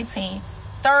at 19,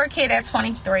 third kid at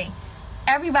 23.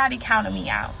 Everybody counted me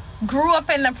out. Grew up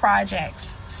in the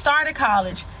projects, started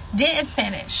college, didn't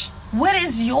finish. What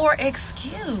is your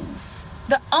excuse?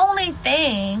 The only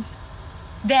thing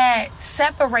that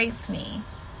separates me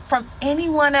from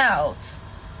anyone else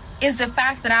is the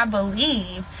fact that I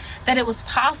believe that it was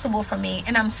possible for me,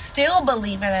 and I'm still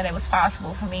believing that it was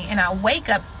possible for me. And I wake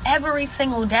up every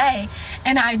single day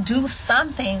and I do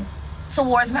something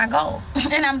towards my goal.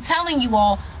 And I'm telling you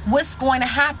all what's going to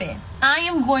happen. I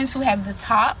am going to have the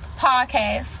top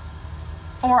podcast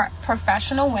for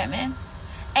professional women,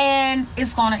 and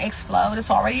it's going to explode.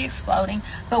 It's already exploding.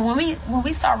 But when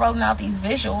we start rolling out these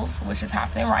visuals, which is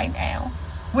happening right now,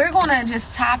 we're going to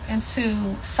just tap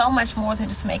into so much more than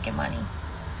just making money.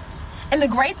 And the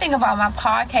great thing about my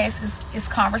podcast is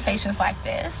conversations like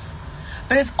this,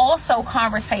 but it's also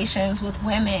conversations with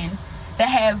women that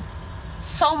have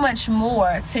so much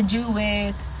more to do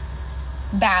with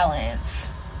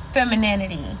balance,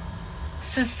 femininity,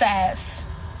 success,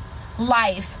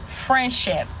 life,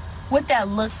 friendship, what that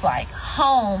looks like,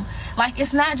 home. Like,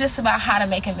 it's not just about how to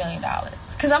make $1 million.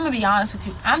 Because I'm going to be honest with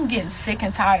you, I'm getting sick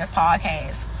and tired of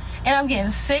podcasts. And I'm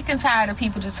getting sick and tired of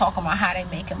people just talking about how they're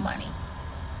making money.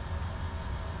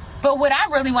 But what I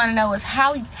really want to know is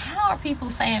how are people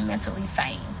staying mentally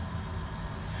sane?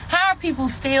 How are people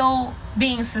still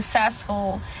being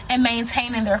successful and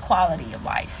maintaining their quality of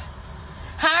life?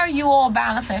 How are you all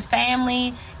balancing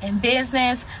family and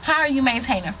business? How are you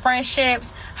maintaining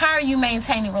friendships? How are you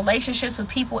maintaining relationships with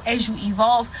people as you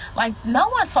evolve? Like, no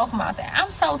one's talking about that. I'm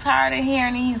so tired of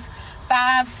hearing these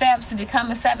 5 steps to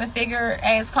become a 7-figure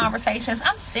ass conversations.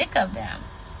 I'm sick of them.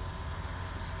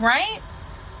 Right?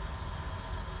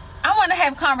 I want to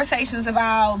have conversations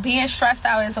about being stressed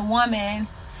out as a woman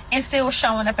and still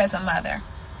showing up as a mother.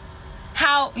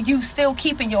 How you still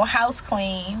keeping your house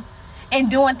clean and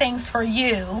doing things for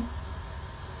you,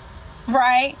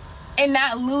 right? And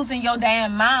not losing your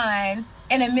damn mind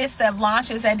in the midst of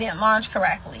launches that didn't launch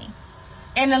correctly.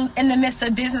 In the midst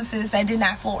of businesses that did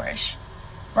not flourish,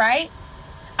 right?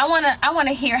 I want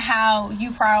to hear how you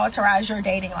prioritize your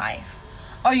dating life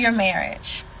or your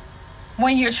marriage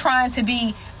when you're trying to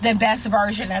be the best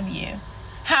version of you.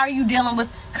 How are you dealing with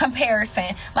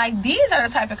comparison? Like, these are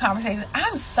the type of conversations.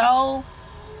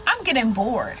 I'm getting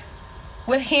bored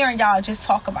with hearing y'all just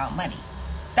talk about money.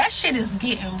 That shit is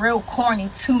getting real corny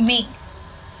to me.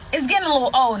 It's getting a little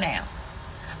old now.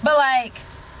 But like,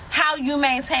 how you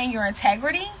maintain your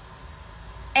integrity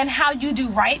and how you do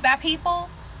right by people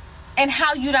and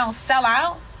how you don't sell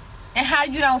out and how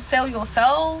you don't sell your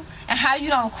soul and how you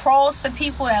don't cross the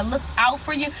people that look out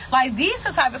for you. Like, these are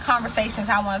the type of conversations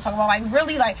I want to talk about. Like,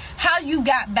 really, like, how you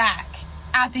got back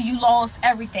after you lost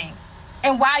everything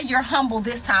and why you're humble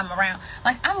this time around.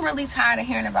 Like, I'm really tired of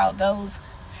hearing about those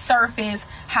surface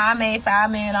how I made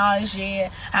 $5 million this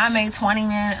year, I made $20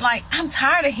 million. Like, I'm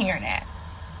tired of hearing that.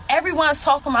 Everyone's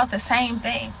talking about the same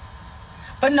thing,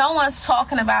 but no one's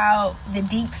talking about the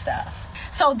deep stuff.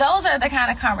 So those are the kind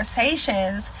of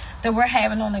conversations that we're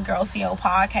having on the Girl CEO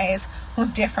podcast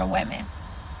with different women.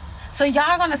 So y'all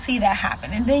are going to see that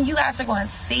happen. And then you guys are going to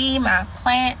see my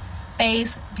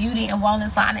plant-based beauty and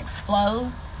wellness line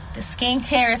explode. The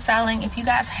skincare is selling. If you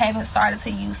guys haven't started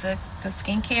to use the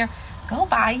skincare, go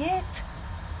buy it.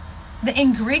 The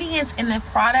ingredients in the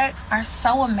products are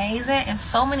so amazing, and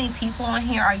so many people on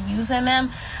here are using them.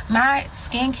 My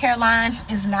skincare line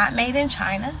is not made in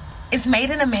China. It's made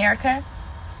in America.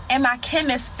 And my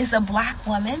chemist is a Black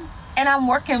woman. And I'm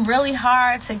working really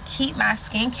hard to keep my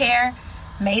skincare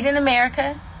made in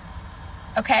America.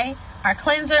 Okay? Our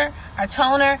cleanser, our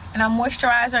toner, and our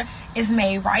moisturizer is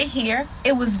made right here.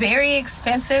 It was very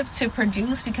expensive to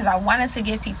produce because I wanted to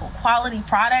give people quality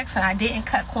products, and I didn't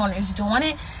cut corners doing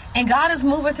it. And God is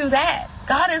moving through that.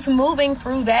 God is moving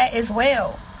through that as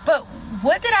well. But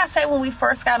what did I say when we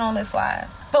first got on this live?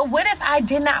 But what if I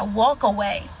did not walk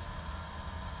away?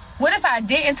 What if I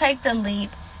didn't take the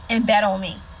leap and bet on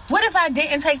me? What if I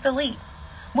didn't take the leap?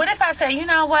 What if I say, you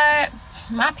know what?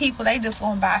 My people, they just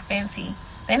gonna buy Fenty.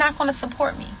 They're not gonna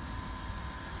support me.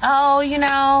 Oh, you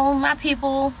know, my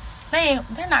people,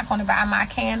 they're not gonna buy my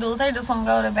candles. They're just gonna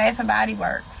go to Bath and Body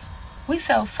Works. We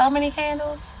sell so many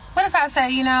candles. What if I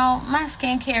say, you know, my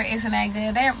skincare isn't that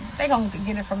good? They're going to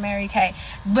get it from Mary Kay.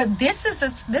 But this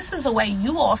is the way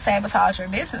you all sabotage your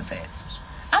businesses.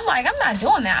 I'm like, I'm not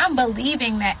doing that. I'm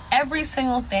believing that every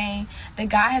single thing that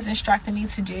God has instructed me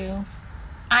to do,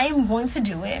 I am going to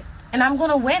do it, and I'm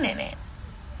going to win in it.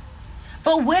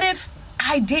 But what if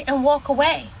I didn't walk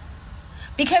away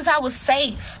because I was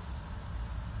safe?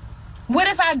 What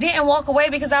if I didn't walk away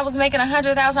because I was making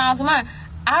 $100,000 a month?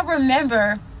 I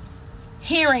remember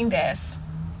hearing this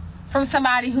from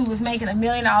somebody who was making $1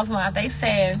 million a month. They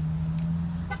said,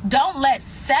 don't let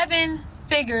 7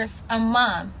 figures a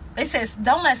month. They said,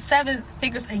 don't let 7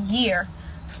 figures a year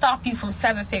stop you from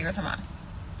 7 figures a month.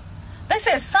 They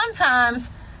said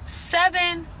sometimes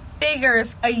 7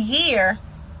 figures a year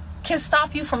can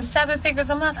stop you from 7 figures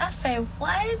a month. I say,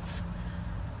 what?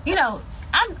 You know,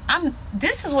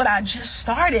 this is what I just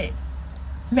started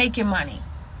making money.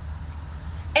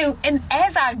 And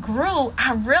as I grew,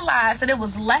 I realized that it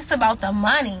was less about the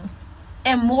money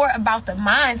and more about the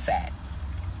mindset.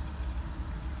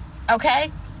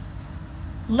 Okay?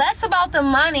 Less about the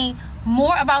money,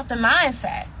 more about the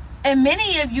mindset. And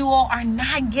many of you all are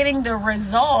not getting the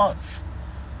results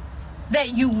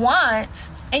that you want,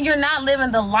 and you're not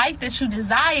living the life that you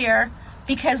desire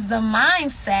because the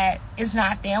mindset is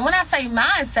not there. And when I say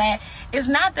mindset, it's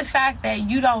not the fact that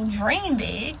you don't dream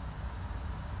big.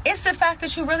 It's the fact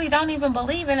that you really don't even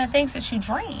believe in the things that you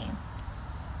dream.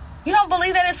 You don't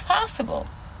believe that it's possible.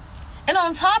 And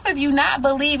on top of you not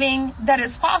believing that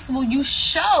it's possible, you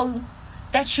show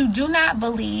that you do not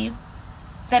believe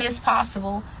that it's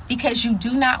possible because you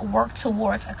do not work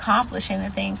towards accomplishing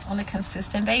the things on a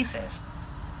consistent basis.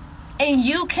 And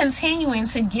you continuing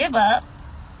to give up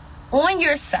on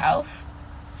yourself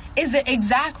is the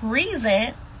exact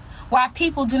reason why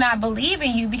people do not believe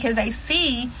in you, because they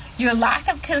see your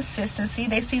lack of consistency,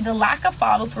 they see the lack of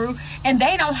follow through, and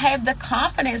they don't have the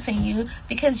confidence in you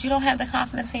because you don't have the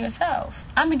confidence in yourself.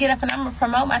 I'm going to get up and I'm going to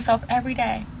promote myself every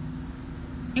day.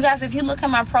 You guys, if you look at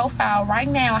my profile right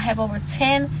now, I have over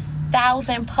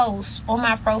 10,000 posts on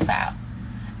my profile.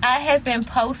 I have been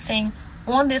posting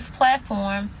on this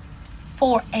platform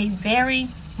for a very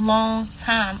long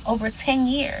time, over 10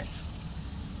 years.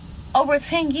 Over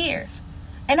 10 years.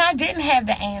 And I didn't have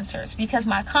the answers because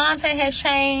my content has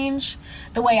changed.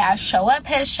 The way I show up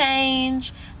has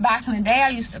changed. Back in the day, I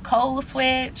used to code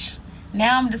switch.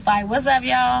 Now I'm just like, what's up,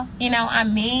 y'all? You know,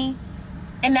 I'm me.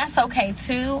 And that's okay,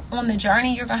 too. On the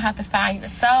journey, you're going to have to find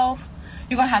yourself.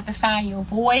 You're going to have to find your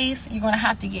voice. You're going to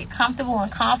have to get comfortable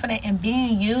and confident in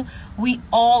being you. We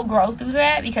all grow through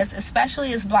that because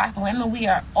especially as Black women, we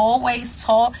are always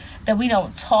taught that we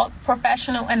don't talk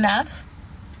professional enough.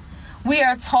 We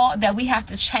are taught that we have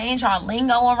to change our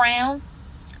lingo around.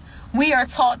 We are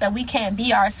taught that we can't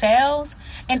be ourselves.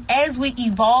 And as we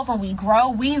evolve and we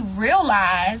grow, we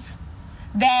realize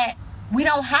that we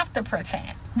don't have to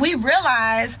pretend. We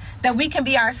realize that we can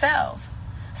be ourselves.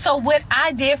 So what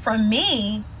I did for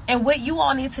me and what you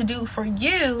all need to do for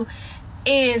you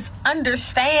is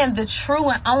understand the true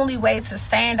and only way to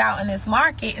stand out in this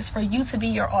market is for you to be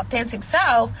your authentic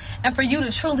self and for you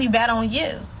to truly bet on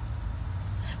you.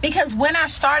 Because when I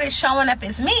started showing up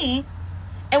as me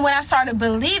and when I started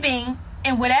believing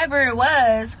And whatever it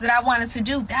was that I wanted to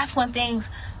do, that's when things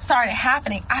started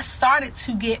happening. I started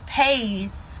to get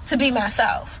paid to be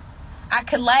myself. I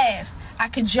could laugh. I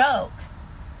could joke.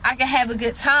 I could have a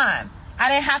good time. I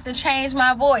didn't have to change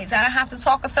my voice. I didn't have to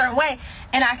talk a certain way.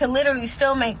 And I could literally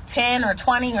still make $10,000 or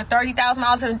 $20,000 or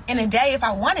 $30,000 in a day if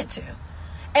I wanted to.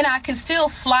 And I could still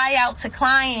fly out to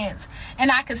clients.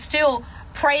 And I could still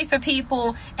pray for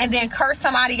people and then curse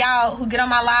somebody out who get on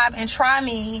my live and try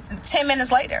me 10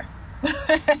 minutes later.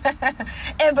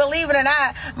 And believe it or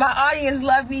not, my audience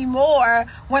loved me more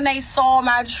when they saw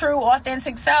my true,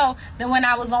 authentic self than when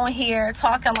I was on here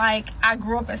talking like I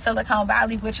grew up in Silicon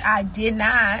Valley, which I did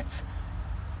not.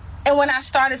 And when I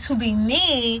started to be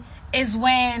me is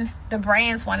when the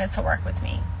brands wanted to work with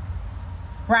me,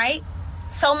 right?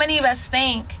 So many of us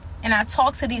think, and I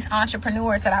talk to these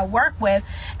entrepreneurs that I work with,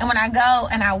 and when I go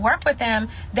and I work with them,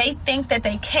 they think that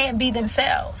they can't be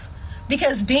themselves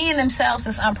because being themselves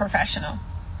is unprofessional.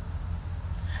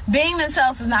 Being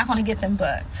themselves is not going to get them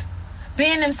booked.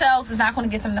 Being themselves is not going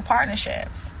to get them the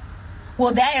partnerships.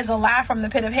 Well, that is a lie from the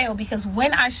pit of hell, because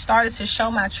when I started to show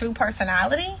my true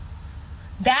personality,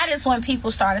 that is when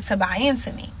people started to buy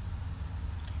into me.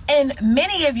 And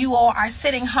many of you all are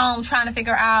sitting home trying to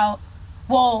figure out,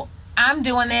 well, I'm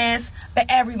doing this, but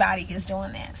everybody is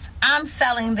doing this. I'm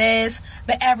selling this,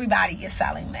 but everybody is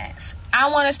selling this.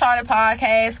 I want to start a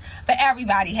podcast, but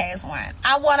everybody has one.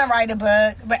 I want to write a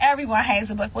book, but everyone has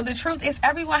a book. Well, the truth is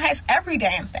everyone has every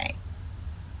damn thing.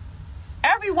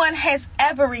 Everyone has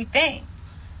everything.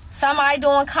 Somebody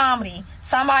doing comedy,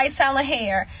 somebody selling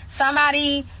hair,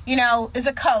 somebody, is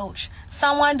a coach,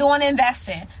 someone doing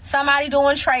investing, somebody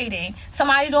doing trading,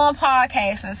 somebody doing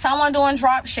podcasting, someone doing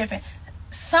drop shipping.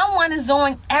 Someone is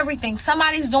doing everything.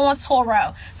 Somebody's doing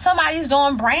Toro. Somebody's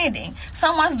doing branding.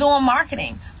 Someone's doing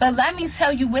marketing. But let me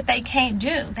tell you what they can't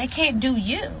do. They can't do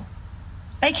you.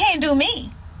 They can't do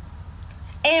me.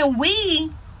 And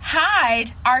we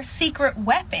hide our secret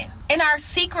weapon. And our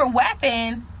secret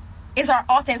weapon is our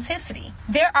authenticity.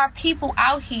 There are people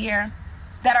out here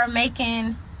that are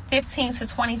making $15,000 to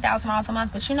 $20,000 a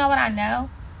month. But you know what I know?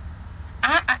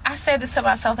 I said this to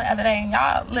myself the other day, and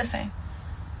y'all, listen.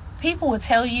 People will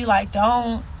tell you, like,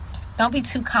 don't be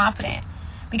too confident.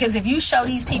 Because if you show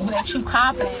these people that you're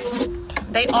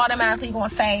confident, they automatically going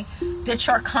to say that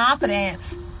your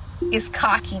confidence is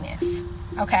cockiness.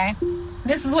 Okay?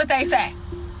 This is what they say.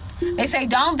 They say,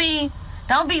 don't be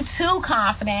too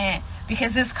confident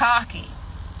because it's cocky.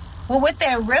 Well, what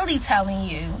they're really telling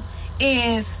you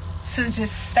is to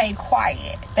just stay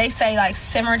quiet. They say, like,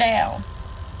 simmer down.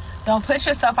 Don't put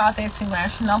yourself out there too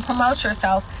much. Don't promote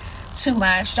yourself too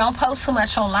much. Don't post too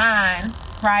much online,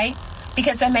 right?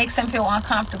 Because it makes them feel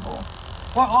uncomfortable.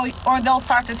 Or they'll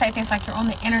start to say things like you're on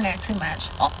the internet too much.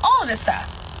 All of this stuff.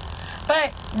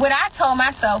 But what I told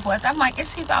myself was, I'm like,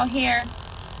 it's people out here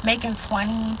making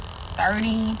 20,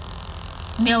 30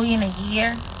 million a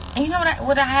year. And you know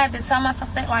what I had to tell myself?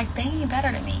 They ain't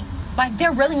better than me. Like,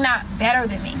 they're really not better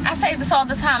than me. I say this all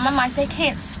the time. I'm like, they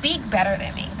can't speak better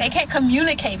than me. They can't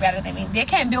communicate better than me. They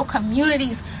can't build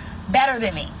communities better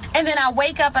than me. And then I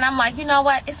wake up and I'm like, you know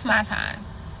what? It's my time.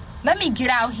 Let me get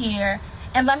out here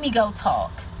and let me go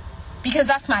talk. Because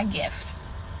that's my gift.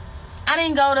 I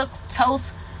didn't go to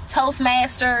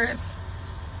Toastmasters.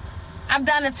 I've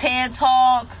done a TED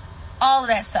Talk. All of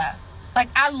that stuff. Like,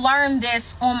 I learned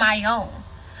this on my own.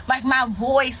 Like, my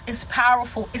voice is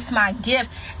powerful. It's my gift.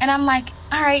 And I'm like,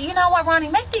 all right, you know what, Ronnie?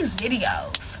 Make these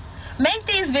videos. Make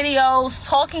these videos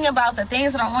talking about the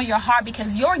things that are on your heart,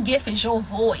 because your gift is your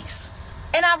voice.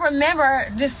 And I remember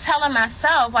just telling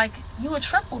myself, like, you a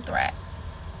triple threat.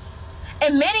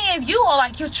 And many of you are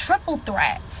like, you're triple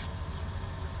threats.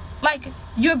 Like,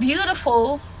 you're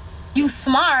beautiful, you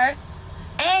smart,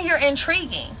 and you're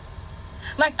intriguing.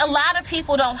 Like, a lot of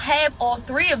people don't have all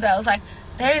three of those. Like,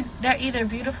 they're either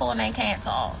beautiful and they can't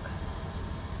talk.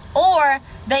 Or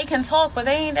they can talk, but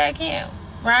they ain't that cute,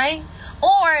 right?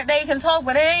 Or they can talk,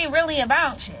 but it ain't really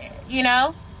about shit,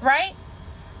 right?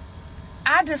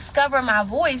 I discovered my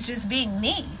voice just being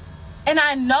me. And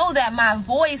I know that my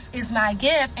voice is my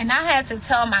gift. And I had to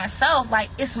tell myself, like,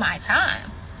 it's my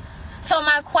time. So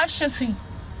my question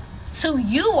to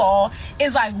you all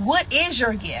is, like, what is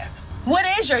your gift? What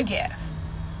is your gift?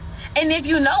 And if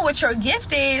you know what your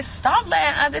gift is, stop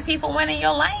letting other people win in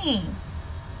your lane.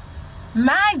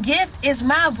 My gift is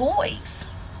my voice.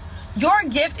 Your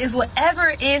gift is whatever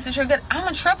it is that you're good. I'm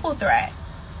a triple threat.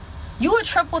 You a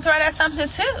triple threat at something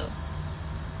too.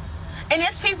 And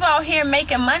there's people out here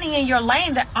making money in your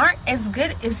lane that aren't as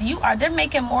good as you are. They're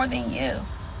making more than you.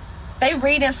 They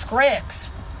reading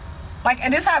scripts. Like,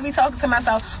 and this is how I be talking to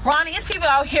myself. Ronnie, it's people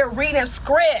out here reading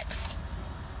scripts.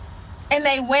 and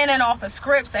they winning off of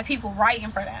scripts that people writing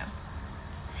for them.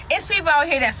 It's people out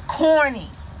here that's corny.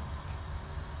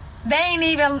 They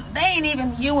ain't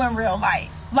even you in real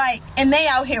life. Like, and they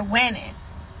out here winning.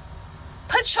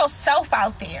 Put yourself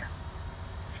out there.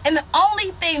 And the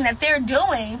only thing that they're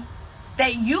doing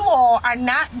that you all are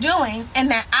not doing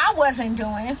and that I wasn't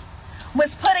doing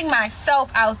was putting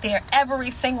myself out there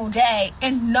every single day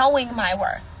and knowing my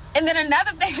worth. And then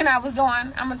another thing that I was doing,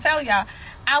 I'm going to tell y'all,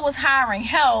 I was hiring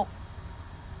help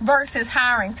versus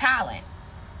hiring talent.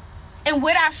 And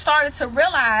what I started to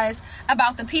realize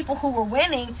about the people who were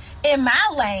winning in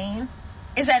my lane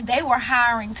is that they were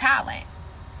hiring talent.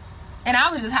 And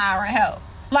I was just hiring help.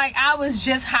 Like, I was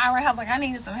just hiring help. Like, I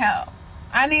needed some help.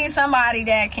 I need somebody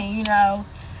that can,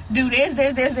 do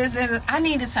this. I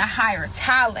needed to hire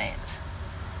talent.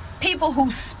 People who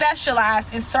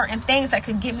specialize in certain things that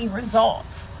could give me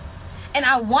results. And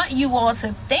I want you all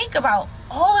to think about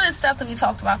all of the stuff that we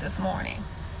talked about this morning.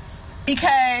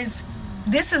 Because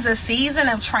this is a season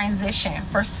of transition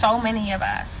for so many of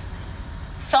us.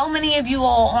 So many of you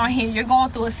all on here, you're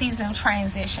going through a season of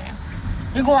transition.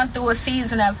 You're going through a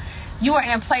season of, you are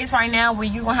in a place right now where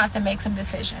you're going to have to make some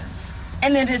decisions.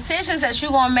 And the decisions that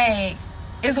you're going to make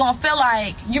is going to feel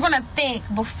like you're going to think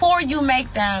before you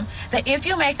make them that if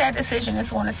you make that decision,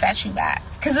 it's going to set you back.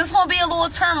 Because it's going to be a little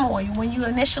turmoil when you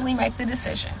initially make the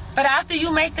decision. But after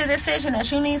you make the decision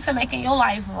that you need to make in your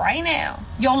life right now,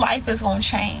 your life is going to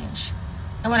change.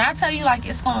 And when I tell you, like,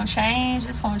 it's going to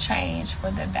change for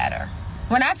the better.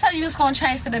 When I tell you it's going to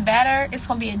change for the better, it's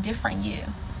going to be a different you.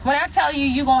 When I tell you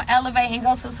you're going to elevate and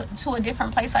go to a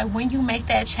different place, like when you make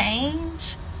that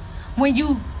change, when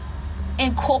you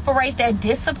incorporate that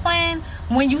discipline,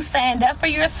 when you stand up for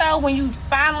yourself, when you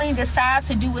finally decide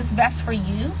to do what's best for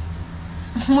you,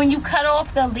 when you cut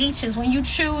off the leeches, when you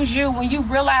choose you, when you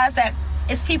realize that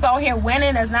it's people out here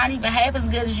winning that's not even half as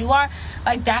good as you are,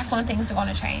 like, that's when things are going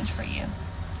to change for you.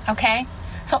 Okay?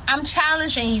 So I'm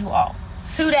challenging you all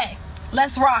today.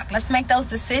 Let's rock. Let's make those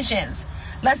decisions.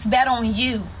 Let's bet on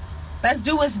you. Let's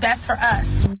do what's best for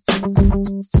us.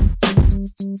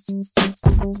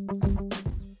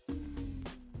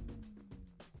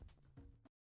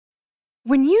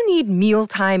 When you need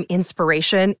mealtime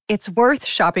inspiration, it's worth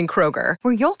shopping Kroger,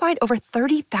 where you'll find over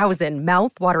 30,000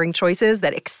 mouth-watering choices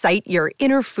that excite your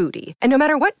inner foodie. And no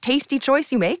matter what tasty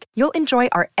choice you make, you'll enjoy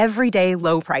our everyday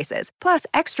low prices, plus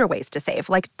extra ways to save,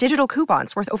 like digital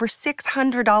coupons worth over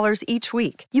 $600 each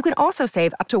week. You can also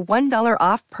save up to $1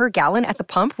 off per gallon at the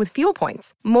pump with fuel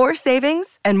points. More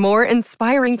savings and more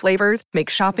inspiring flavors make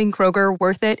shopping Kroger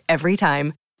worth it every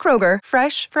time. Kroger,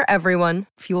 fresh for everyone.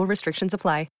 Fuel restrictions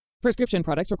apply. Prescription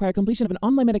products require completion of an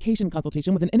online medication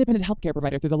consultation with an independent healthcare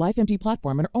provider through the LifeMD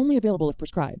platform and are only available if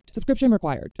prescribed. Subscription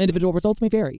required. Individual results may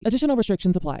vary. Additional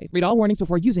restrictions apply. Read all warnings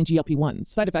before using GLP-1s.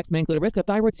 Side effects may include a risk of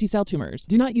thyroid C-cell tumors.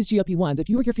 Do not use GLP-1s if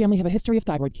you or your family have a history of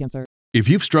thyroid cancer. If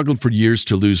you've struggled for years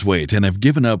to lose weight and have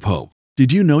given up hope,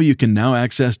 did you know you can now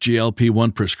access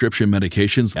GLP-1 prescription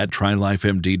medications at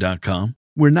TryLifeMD.com?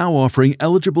 We're now offering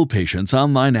eligible patients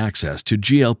online access to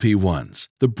GLP-1s,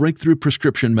 the breakthrough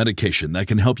prescription medication that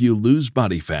can help you lose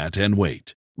body fat and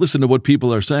weight. Listen to what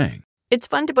people are saying. It's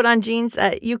fun to put on jeans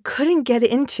that you couldn't get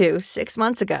into 6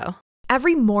 months ago.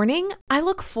 Every morning, I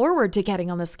look forward to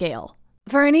getting on the scale.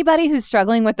 For anybody who's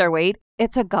struggling with their weight,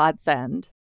 it's a godsend.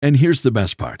 And here's the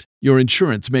best part. Your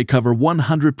insurance may cover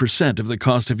 100% of the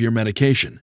cost of your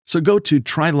medication. So go to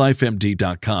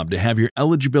TryLifeMD.com to have your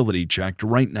eligibility checked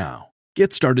right now.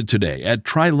 Get started today at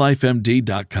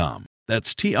TryLifeMD.com.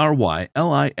 That's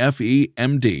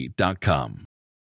TryLifeMD.com.